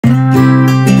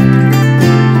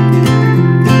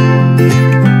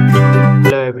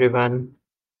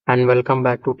And welcome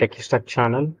back to techystack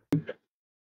channel.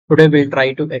 Today we'll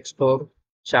try to explore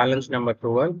challenge number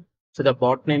 12. So the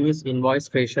bot name is invoice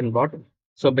creation bot.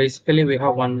 So basically we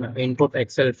have one input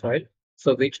Excel file,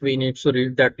 so which we need to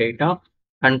read the data,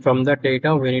 and from that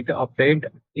data we need to update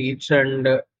each and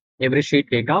every sheet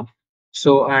data.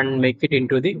 So and make it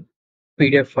into the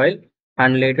PDF file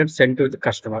and later send to the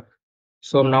customer.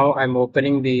 So now I'm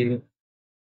opening the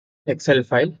Excel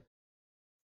file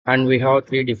and we have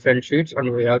three different sheets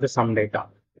and we have the sum data.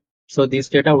 So this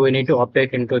data we need to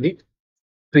update into the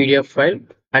PDF file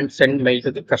and send mail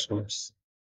to the customers.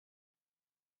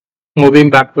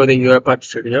 Moving back to the Uipath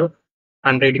studio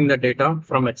and reading the data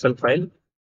from Excel file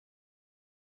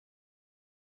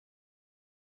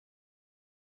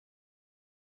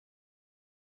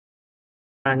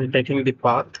and taking the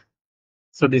path.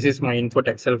 So this is my input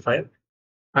Excel file.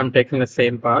 I'm taking the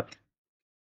same path.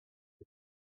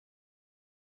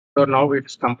 So now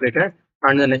it's completed.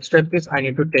 And the next step is I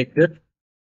need to take the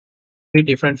three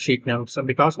different sheet names. So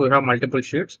because we have multiple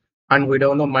sheets and we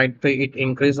don't know might be it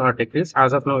increase or decrease.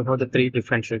 As of now, we have the three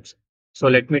different sheets. So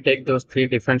let me take those three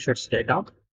different sheets data.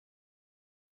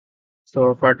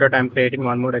 So for that, I'm creating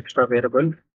one more extra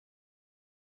variable,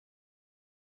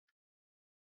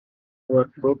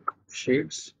 workbook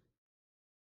sheets.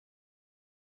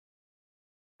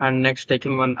 And next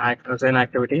taking one assign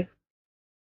activity,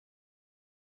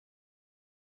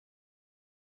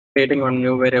 creating one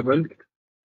new variable,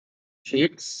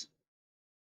 sheets.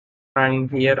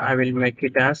 And here I will make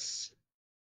it as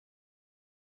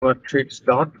worksheets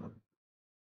dot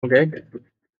get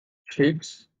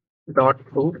sheets dot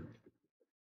to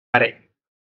array.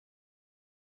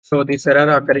 So this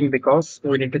error occurring because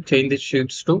we need to change the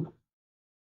sheets to,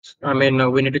 we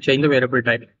need to change the variable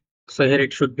type. So here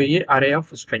it should be array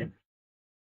of string.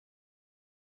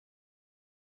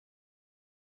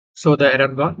 So the error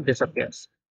got disappears.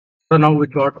 So now we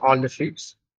got all the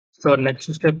sheets. So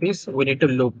next step is we need to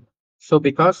loop. So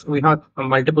because we have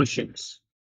multiple sheets,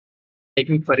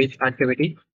 taking for each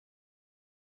activity,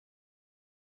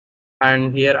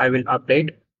 and here I will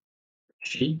update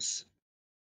sheets.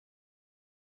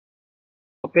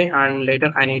 Okay, and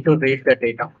later I need to read the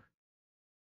data.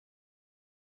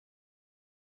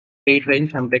 Read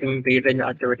range, I'm taking read range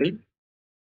activity,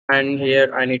 and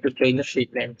here I need to change the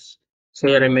sheet names. So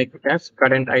here I make it as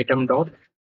current item dot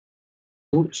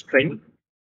to string,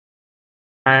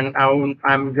 and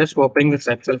I'm just opening this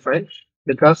Excel file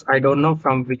because I don't know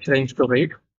from which range to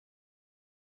read.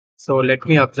 So let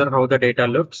me observe how the data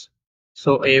looks.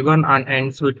 So A1 and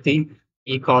ends with the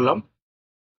E column,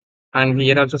 and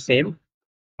here also same.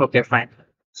 Okay, fine.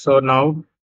 So now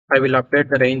I will update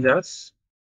the range as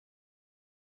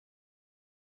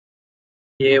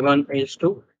A1 is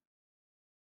to,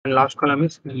 and last column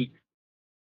is E.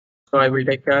 So I will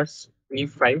take as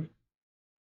E5.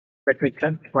 Let me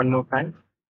check one more time.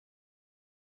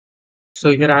 So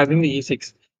here having the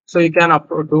E6. So you can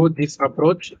do this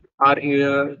approach, or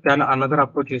you can another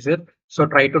approach is it. So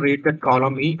try to read that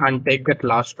column E and take that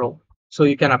last row. So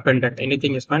you can append that.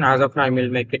 Anything is fine. As of now, I will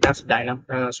make it as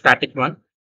static one.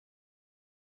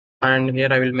 And here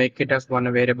I will make it as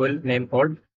one variable name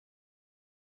called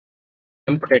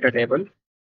temp data table.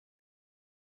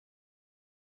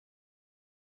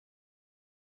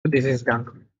 So this is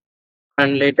done.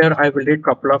 And later I will read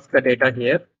couple of the data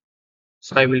here.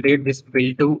 So I will read this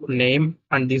bill to name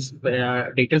and these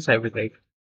details I will write.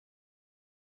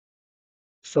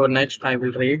 So next I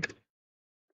will read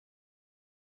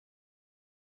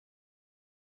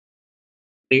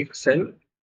cell,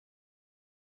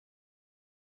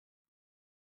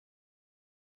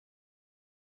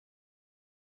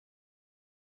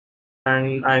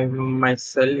 and I my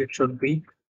cell it should be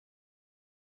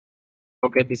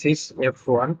okay. This is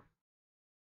F1.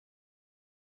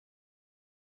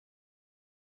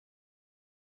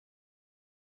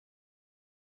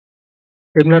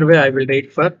 Similar way I will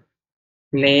read for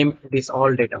name this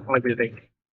all data I will read.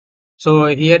 So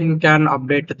here you can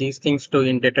update these things to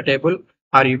in data table,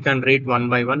 or you can read one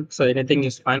by one. So anything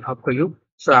is fine up to you.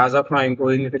 So as of now, I'm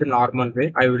going with the normal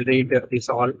way. I will read this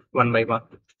all one by one.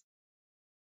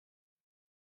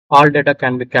 All data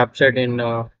can be captured in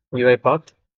UiPath,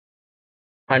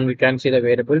 and we can see the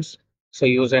variables. So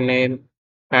username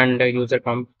and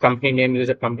company name,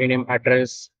 user company name,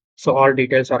 address. So all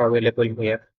details are available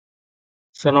here.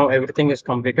 So now everything is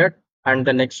completed, and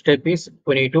the next step is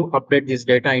we need to update this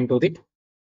data into the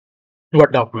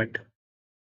Word document.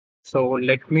 So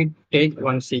let me take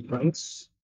one sequence,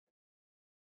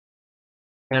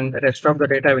 and the rest of the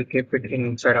data I will keep it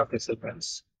inside of the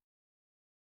sequence.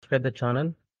 Subscribe the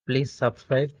channel. Please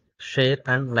subscribe, share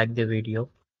and like the video.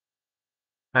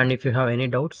 And if you have any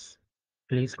doubts,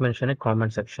 please mention a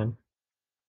comment section.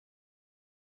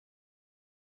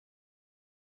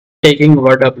 Taking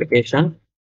word application.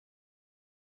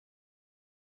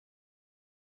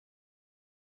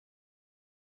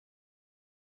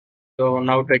 So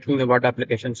now taking the word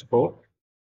applications pro,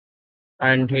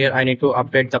 and here I need to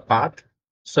update the path.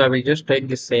 So I will just take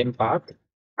the same path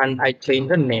and I change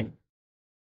the name.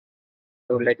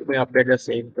 So let me update the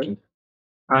same thing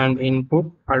and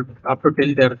input up to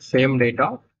till their same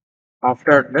data.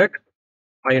 After that,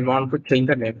 I want to change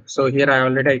the name. So here I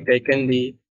already taken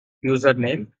the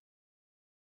username.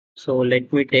 So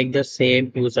let me take the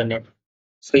same username.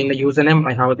 So in the username,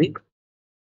 I have the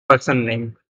person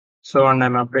name. So and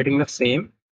I'm updating the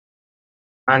same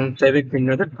and save it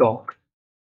into the doc.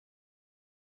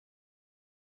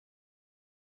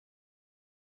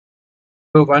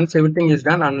 So once everything is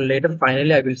done, and later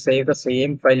finally I will save the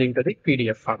same file into the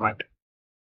PDF format.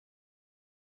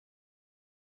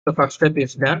 The first step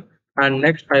is done, and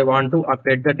next I want to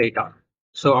update the data.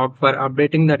 So for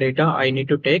updating the data, I need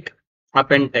to take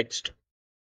append text.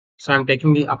 So I'm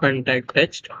taking the append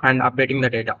text and updating the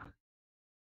data.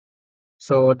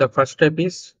 So the first step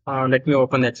is let me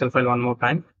open the Excel file one more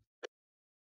time.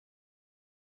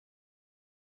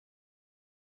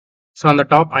 So on the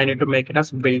top, I need to make it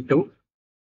as build to.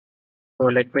 So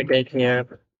let me take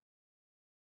here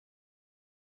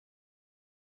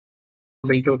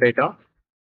build to data.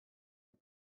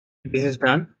 This is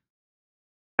done.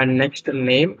 And next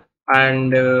name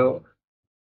and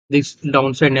this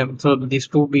downside name. So these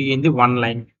two be in the one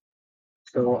line.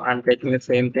 So I'm taking the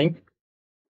same thing,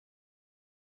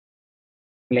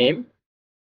 name.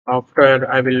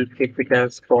 After I will keep it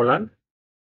as colon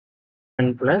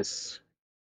and plus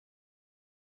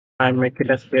I make it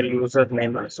as their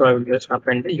username. So I will just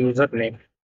append the username.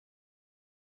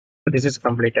 So this is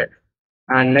completed.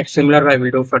 And next similar I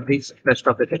will do for these rest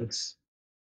of the things.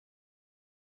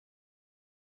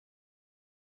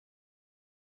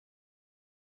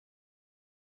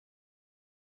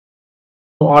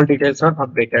 So all details are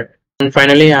updated. And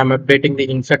finally, I'm updating the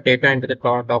insert data into the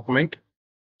document.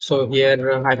 So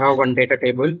here I have one data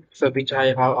table, so which I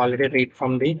have already read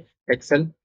from the Excel,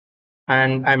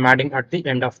 and I'm adding at the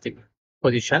end of the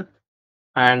position.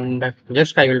 And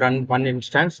just I will run one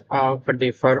instance for the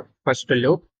first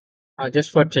loop, just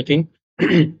for checking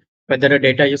whether the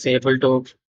data is able to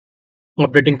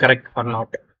updating correct or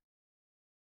not.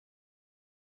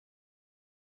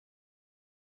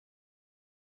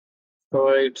 So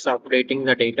it's updating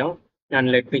the data,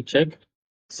 and let me check.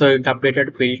 So it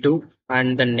updated bill to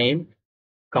and the name,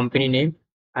 company name,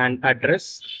 and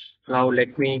address. Now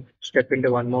let me step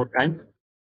into one more time.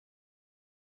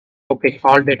 Okay,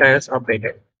 all data is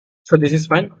updated. So this is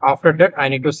fine. After that, I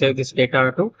need to save this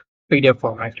data to PDF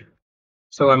format.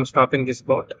 So I'm stopping this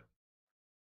bot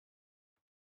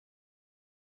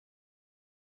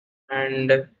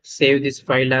and save this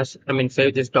file as,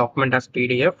 save this document as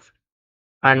PDF.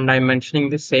 And I'm mentioning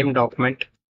the same document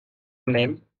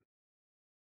name.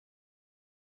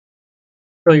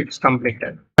 So it's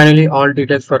completed. Finally, all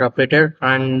details were updated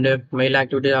and mail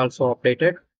activity also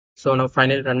updated. So now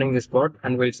finally running this bot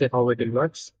and we'll see how it will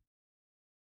works.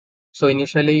 So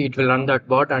initially it will run that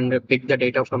bot and pick the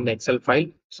data from the Excel file.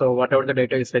 So whatever the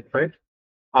data is required,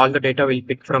 all the data will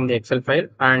pick from the Excel file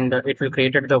and it will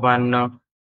create the one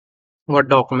Word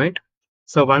document.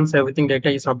 So once everything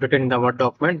data is updated in the Word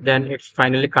document, then it's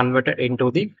finally converted into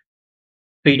the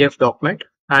PDF document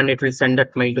and it will send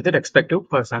that mail to the respective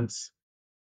persons.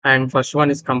 And first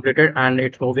one is completed and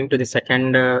it's moving to the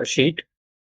second sheet.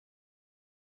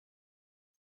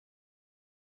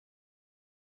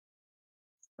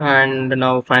 And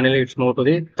now finally it's moved to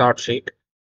the third sheet.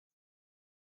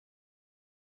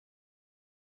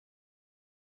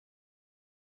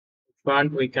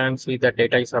 And we can see the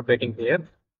data is updating here.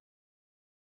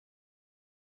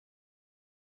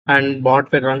 And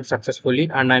bot will run successfully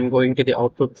and I'm going to the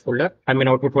output folder.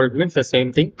 Output folder means the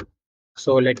same thing.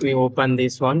 So let me open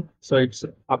this one. So it's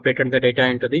updated the data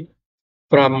into the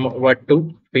from Word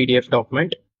to PDF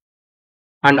document.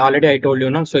 And already I told you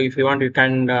now, so if you want, you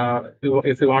can,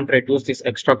 if you want to reduce this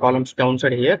extra columns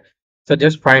downside here, so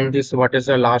just find this, what is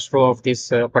the last row of this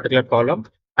particular column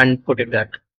and put it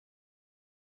there.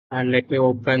 And let me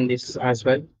open this as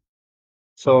well.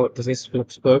 So this is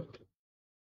looks good.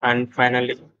 And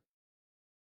finally,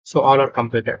 so all are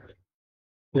completed.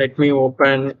 Let me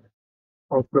open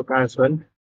Outlook as well.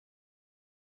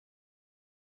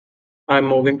 I'm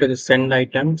moving to the send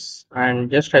items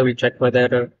and just I will check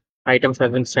whether items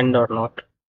have been sent or not.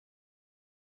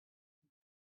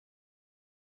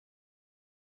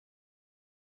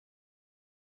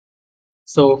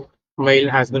 So mail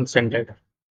has been sent.